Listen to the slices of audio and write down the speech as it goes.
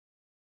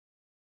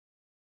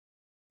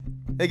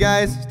Hey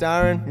guys, it's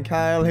Darren and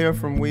Kyle here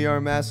from We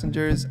Are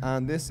Messengers,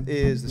 and this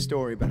is the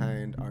story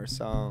behind our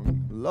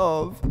song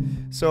Love.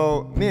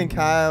 So me and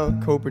Kyle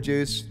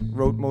co-produced,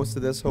 wrote most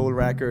of this whole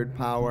record,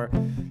 Power,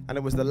 and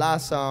it was the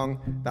last song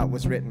that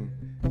was written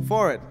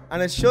for it.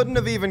 And it shouldn't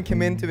have even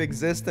come into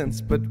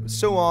existence, but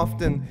so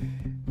often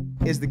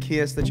is the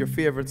case that your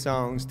favorite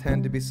songs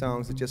tend to be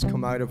songs that just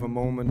come out of a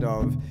moment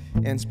of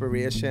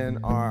inspiration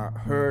or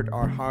hurt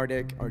or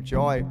heartache or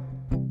joy.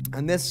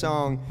 And this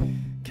song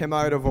came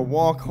out of a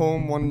walk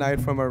home one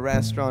night from a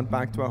restaurant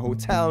back to a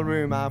hotel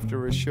room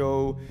after a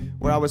show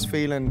where I was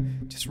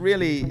feeling just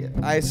really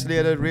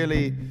isolated,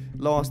 really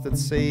lost at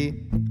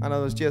sea, and I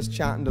was just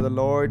chatting to the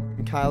Lord,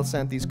 and Kyle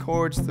sent these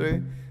chords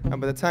through,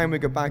 and by the time we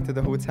got back to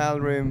the hotel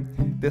room,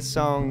 this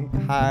song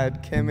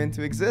had come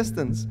into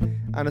existence.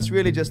 And it's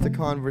really just a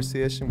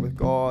conversation with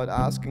God,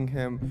 asking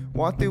him,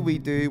 what do we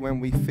do when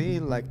we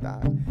feel like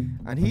that?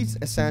 And he's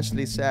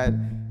essentially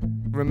said,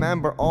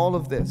 remember, all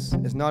of this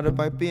is not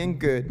about being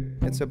good,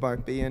 it's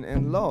about being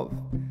in love.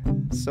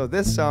 So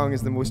this song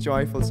is the most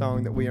joyful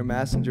song that We Are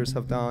Messengers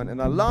have done in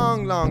a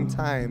long, long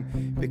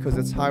time, because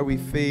it's how we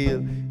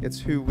feel,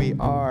 it's who we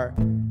are,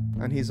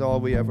 and he's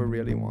all we ever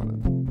really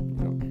wanted.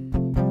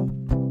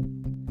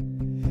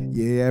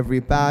 Yeah,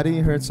 everybody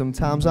hurts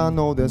sometimes, I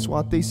know that's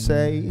what they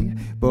say,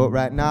 but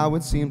right now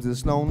it seems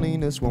this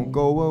loneliness won't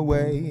go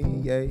away.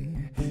 Yeah.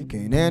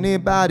 Can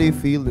anybody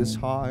feel this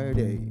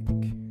heartache?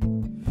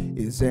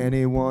 Is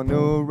anyone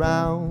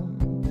around?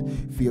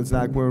 Feels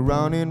like we're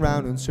running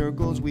round in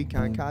circles, we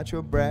can't catch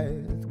our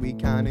breath, we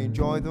can't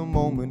enjoy the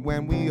moment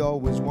when we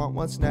always want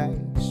what's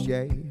next.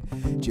 Yeah,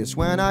 just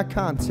when I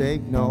can't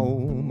take no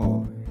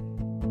more,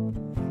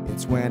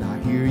 it's when I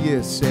hear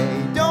you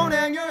say, don't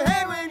hang your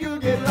head when you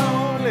get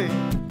lonely.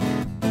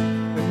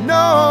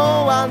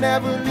 No, I'll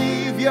never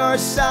leave your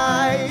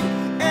side,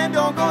 and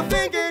don't go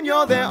thinking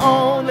you're the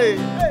only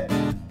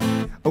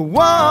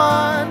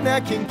one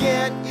that can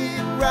get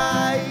it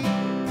right.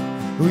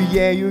 Oh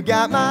yeah, you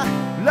got my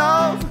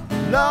love,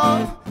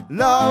 love,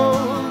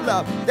 love,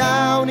 love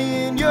down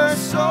in your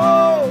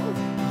soul.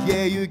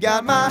 Yeah, you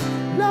got my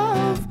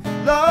love,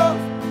 love,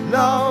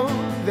 love,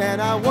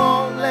 and I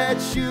won't let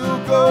you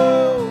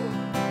go.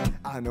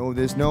 I know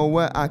there's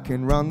nowhere I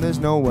can run, there's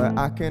nowhere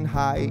I can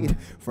hide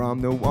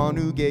from the one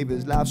who gave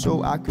his life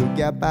so I could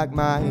get back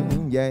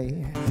mine. Yeah,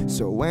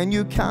 so when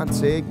you can't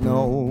take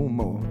no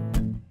more,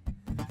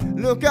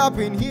 look up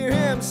and hear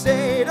him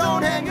say,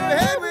 don't hang your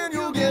head when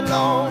you get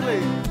lonely.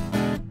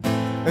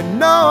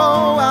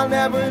 No, I'll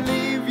never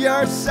leave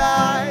your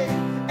side,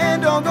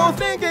 and don't go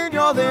thinking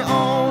you're the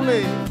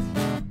only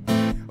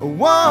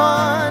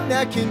one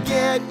that can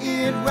get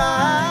it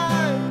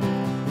right.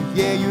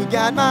 Yeah, you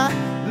got my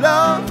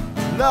love,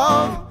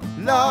 love,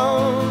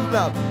 love,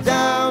 love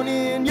down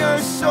in your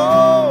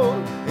soul.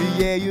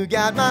 Yeah, you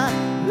got my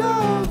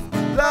love,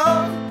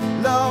 love,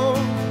 love,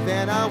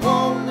 and I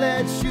won't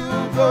let you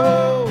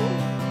go.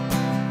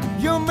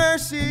 Your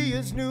mercy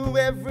is new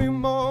every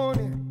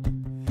morning,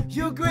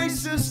 your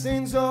grace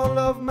sustains all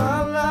of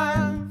my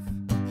life.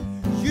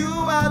 You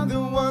are the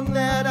one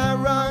that I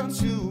run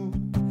to,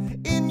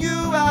 in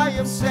you I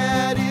am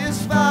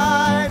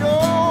satisfied.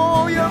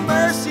 Oh, your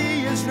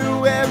mercy is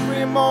new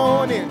every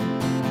morning,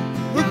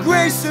 your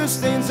grace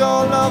sustains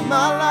all of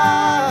my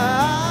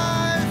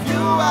life.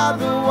 You are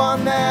the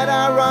one that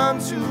I run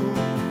to,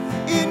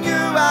 in you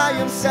I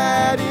am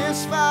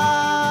satisfied.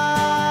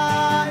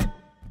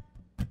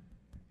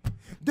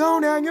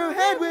 Don't hang your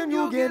head when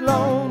you get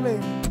lonely.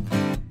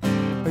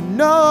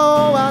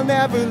 No, I'll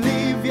never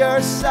leave your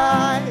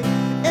side,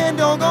 and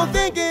don't go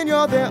thinking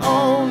you're the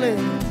only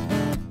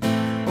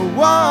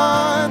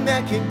one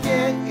that can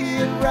get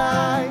it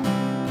right.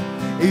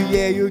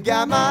 Yeah, you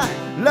got my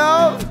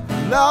love,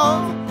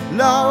 love,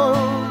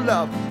 love,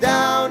 love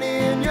down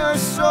in your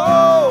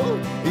soul.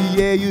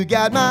 Yeah, you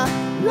got my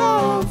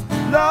love,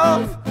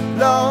 love,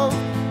 love,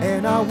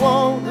 and I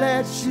won't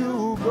let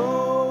you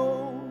go.